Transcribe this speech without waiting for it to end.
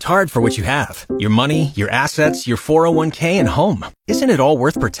worked hard for what you have. Your money, your assets, your 401k, and home. Isn't it all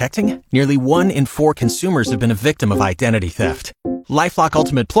worth protecting? Nearly 1 in 4 consumers have been a victim of identity theft. LifeLock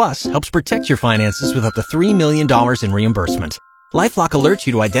Ultimate Plus helps protect your finances with up to $3 million in reimbursement. LifeLock alerts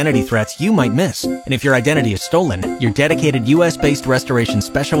you to identity threats you might miss. And if your identity is stolen, your dedicated U.S.-based restoration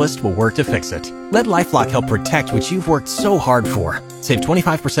specialist will work to fix it. Let LifeLock help protect what you've worked so hard for. Save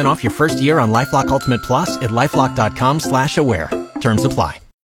 25% off your first year on LifeLock Ultimate Plus at LifeLock.com/aware. Terms apply.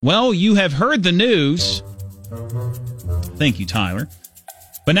 Well, you have heard the news. Thank you, Tyler.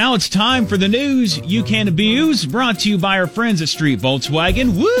 But now it's time for the news you can't abuse, brought to you by our friends at Street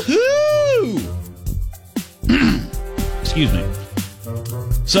Volkswagen. Woohoo! Excuse me.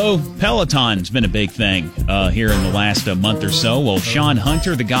 So, Peloton's been a big thing here in the last month or so. Well, Sean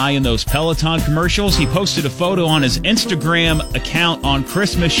Hunter, the guy in those Peloton commercials, he posted a photo on his Instagram account on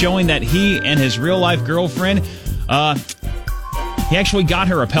Christmas showing that he and his real-life girlfriend, he actually got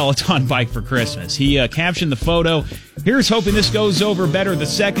her a Peloton bike for Christmas. He captioned the photo, "Here's hoping this goes over better the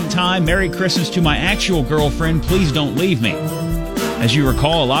second time. Merry Christmas to my actual girlfriend. Please don't leave me." As you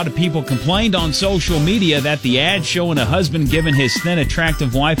recall, a lot of people complained on social media that the ad showing a husband giving his thin,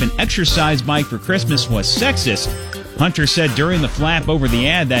 attractive wife an exercise bike for Christmas was sexist. Hunter said during the flap over the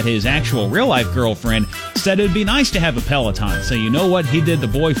ad that his actual real-life girlfriend said it would be nice to have a Peloton. So you know what? He did the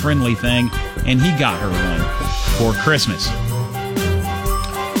boy-friendly thing, and he got her one for Christmas.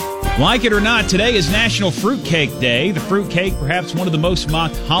 Like it or not, today is National Fruitcake Day. The fruitcake, perhaps one of the most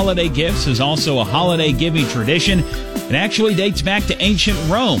mocked holiday gifts, is also a holiday giving tradition. It actually dates back to ancient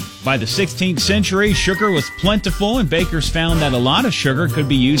Rome. By the 16th century, sugar was plentiful, and bakers found that a lot of sugar could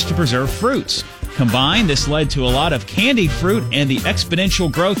be used to preserve fruits. Combined, this led to a lot of candied fruit and the exponential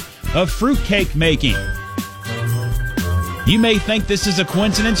growth of fruitcake making. You may think this is a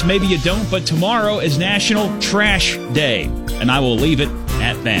coincidence, maybe you don't, but tomorrow is National Trash Day, and I will leave it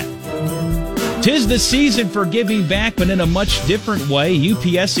at that. 'Tis the season for giving back, but in a much different way.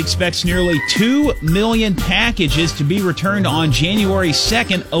 UPS expects nearly 2 million packages to be returned on January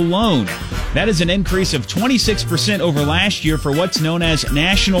 2nd alone. That is an increase of 26% over last year for what's known as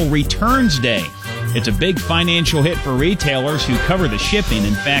National Returns Day. It's a big financial hit for retailers who cover the shipping.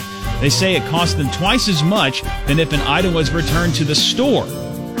 In fact, they say it costs them twice as much than if an item was returned to the store.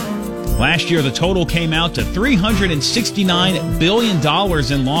 Last year, the total came out to $369 billion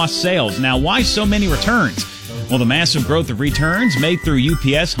in lost sales. Now, why so many returns? Well, the massive growth of returns made through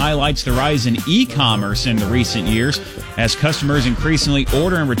UPS highlights the rise in e-commerce in the recent years as customers increasingly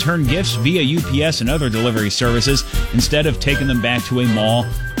order and return gifts via UPS and other delivery services instead of taking them back to a mall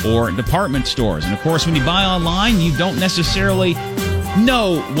or department stores. And, of course, when you buy online, you don't necessarily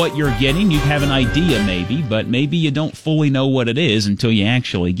know what you're getting. You have an idea maybe, but maybe you don't fully know what it is until you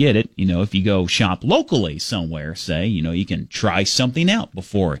actually get it. You know, if you go shop locally somewhere, say, you can try something out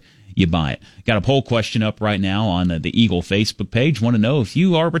before you buy it. Got a poll question up right now on the Eagle Facebook page. Want to know if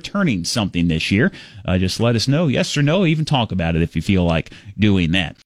you are returning something this year. Just let us know, yes or no, even talk about it if you feel like doing that.